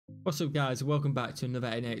What's up guys, welcome back to another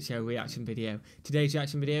NHL reaction video. Today's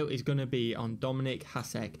reaction video is going to be on Dominik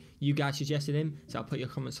Hasek. You guys suggested him, so I'll put your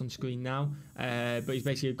comments on screen now. But he's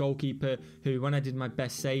basically a goalkeeper who, when I did my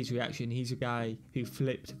best saves reaction, he's a guy who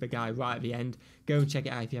flipped the guy right at the end. Go and check it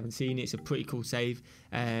out if you haven't seen it, it's a pretty cool save.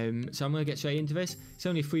 So I'm going to get straight into this. It's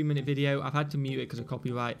only a 3-minute video, I've had to mute it because of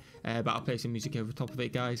copyright, but I'll play some music over the top of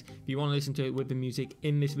it guys. If you want to listen to it with the music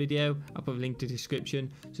in this video, I'll put a link to the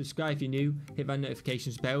description. Subscribe if you're new, hit that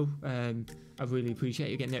notifications bell. I really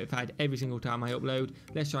appreciate you getting notified every single time I upload.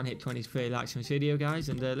 Let's try and hit 20 to 30 likes on this video guys,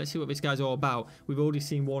 and let's see what this guy's all about. We've already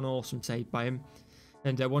seen one awesome save by him,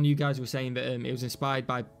 and one of you guys was saying that it was inspired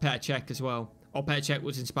by Petr Cech as well, or Petr Cech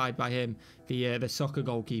was inspired by him, the soccer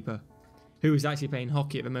goalkeeper, who is actually playing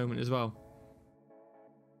hockey at the moment as well.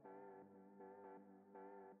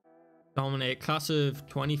 Dominik, class of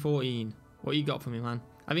 2014. What you got for me, man?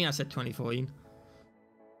 I think I said 2014.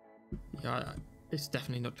 Yeah, it's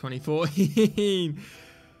definitely not 2014.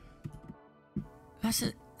 That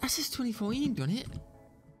says 2014, doesn't it?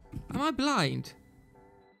 Am I blind?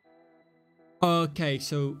 Okay,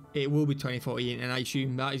 so it will be 2014, and I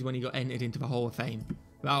assume that is when he got entered into the Hall of Fame.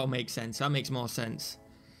 That'll make sense. That makes more sense.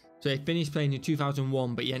 So he finished playing in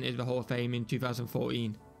 2001, but he entered the Hall of Fame in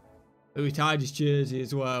 2014. He retired his jersey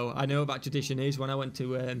as well. I know what that tradition is. When I went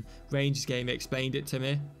to Rangers game, it explained it to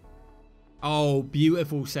me. Oh,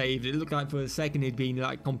 beautiful save. It looked like for a second he'd been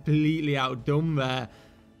like completely outdone there.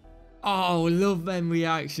 Oh, love them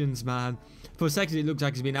reactions, man. For a second it looks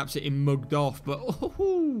like he's been absolutely mugged off, but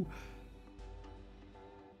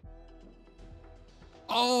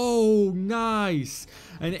oh, nice.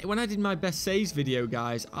 And when I did my best saves video,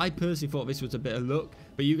 guys, I personally thought this was a bit of luck,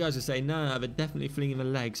 but you guys are saying no, they're definitely flinging the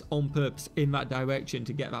legs on purpose in that direction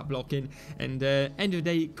to get that block in. And end of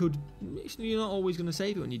the day, you're not always going to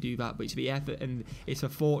save it when you do that, but it's the effort and it's a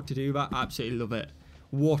thought to do that. I absolutely love it.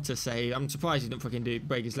 What a save. I'm surprised he didn't fucking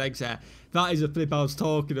break his legs there. That is a flip I was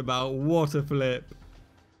talking about. What a flip.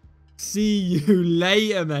 See you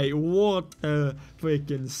later, mate. What a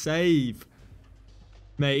freaking save.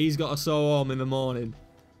 Mate, he's got a sore arm in the morning.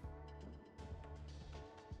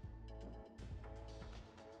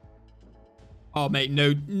 Oh, mate,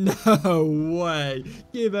 no way.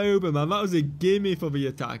 Give over, man. That was a gimme for the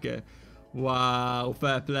attacker. Wow,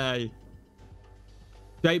 fair play.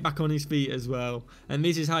 Straight back on his feet as well. And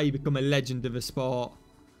this is how you become a legend of the sport.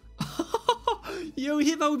 Yo,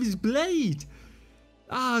 he hit that with his blade.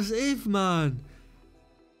 As if, man.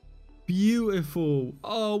 Beautiful.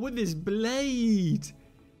 Oh, with his blade.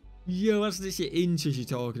 Yo, that's the shit inches you're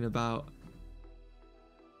talking about.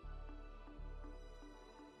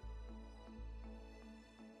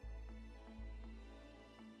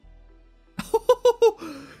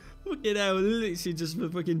 Fucking hell, literally just for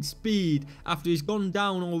fucking speed. After he's gone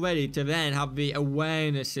down already, to then have the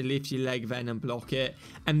awareness to lift your leg then and block it.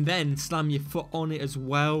 And then slam your foot on it as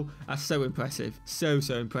well. That's so impressive. So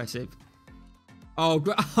impressive. Oh,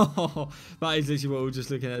 oh, that is literally what we were just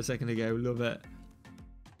looking at a second ago. Love it.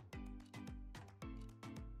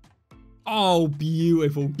 Oh,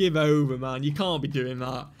 beautiful. Give over, man. You can't be doing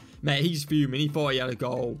that. Mate, he's fuming. He thought he had a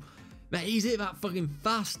goal. Mate, he's hit that fucking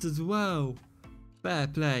fast as well. Fair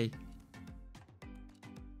play.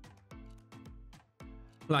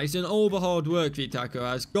 Like, he's done all the hard work the attacker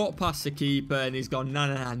has. Got past the keeper and he's gone,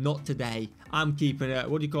 nah, not today. I'm keeping it.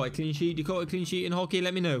 What do you call it? Clean sheet? Do you call it a clean sheet in hockey?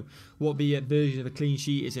 Let me know what the version of a clean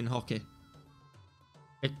sheet is in hockey.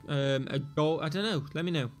 A goal? I don't know. Let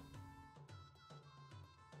me know.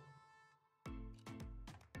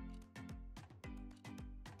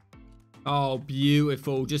 Oh,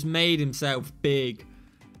 beautiful. Just made himself big.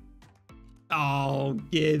 Oh,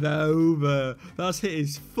 give over. That's hit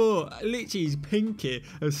his foot. Literally, his pinky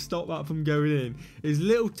has stopped that from going in. His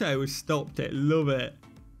little toe has stopped it. Love it.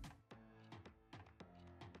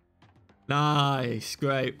 Nice.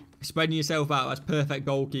 Great. Spreading yourself out. That's perfect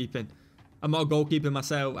goalkeeping. I'm not a goalkeeper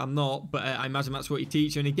myself. I'm not. But I imagine that's what you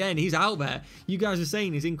teach. And again, he's out there. You guys are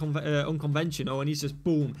saying he's unconventional. And he's just,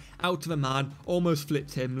 boom, out to the man. Almost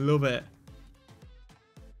flipped him. Love it.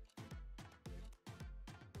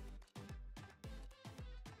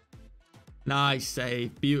 Nice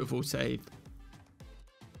save. Beautiful save.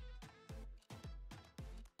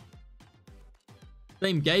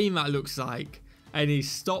 Same game that looks like. And he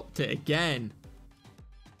stopped it again.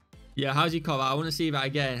 Yeah, how's he call that? I want to see that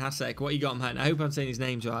again. Hasek, what you got, man? I hope I'm saying his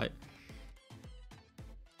names right.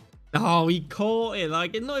 Oh, he caught it.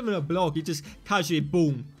 Like, it's not even a block. He just casually,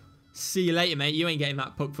 boom. See you later, mate. You ain't getting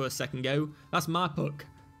that puck for a second go. That's my puck.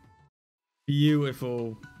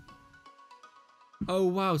 Beautiful. Oh,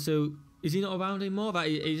 wow. So Is he not around anymore? That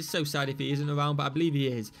is so sad if he isn't around, but I believe he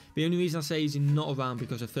is. The only reason I say he's not around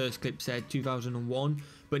because the first clip said 2001,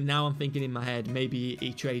 but now I'm thinking in my head maybe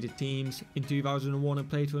he traded teams in 2001 and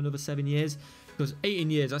played for another 7 years. Because 18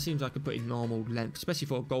 years, that seems like a pretty normal length, especially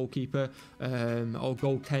for a goalkeeper or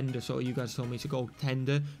goaltender. So you guys told me it's a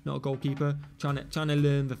goaltender, not a goalkeeper. Trying to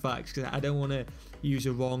learn the facts because I don't want to use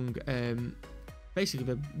a wrong, basically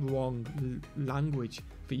the wrong language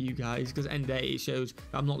for you guys. Because at the end of the day, it shows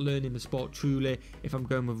that I'm not learning the sport truly if I'm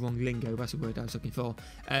going with wrong lingo. That's the word I was looking for.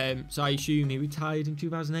 So I assume he retired in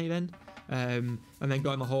 2008 then. And then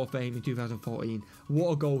got him a Hall of Fame in 2014.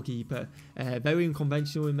 What a goalkeeper. Very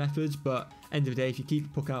unconventional in methods, but end of the day, if you keep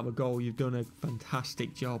the puck out of a goal, you've done a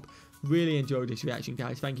fantastic job. Really enjoyed this reaction,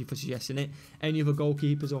 guys. Thank you for suggesting it. Any other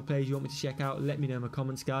goalkeepers or players you want me to check out, let me know in the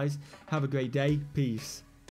comments, guys. Have a great day. Peace.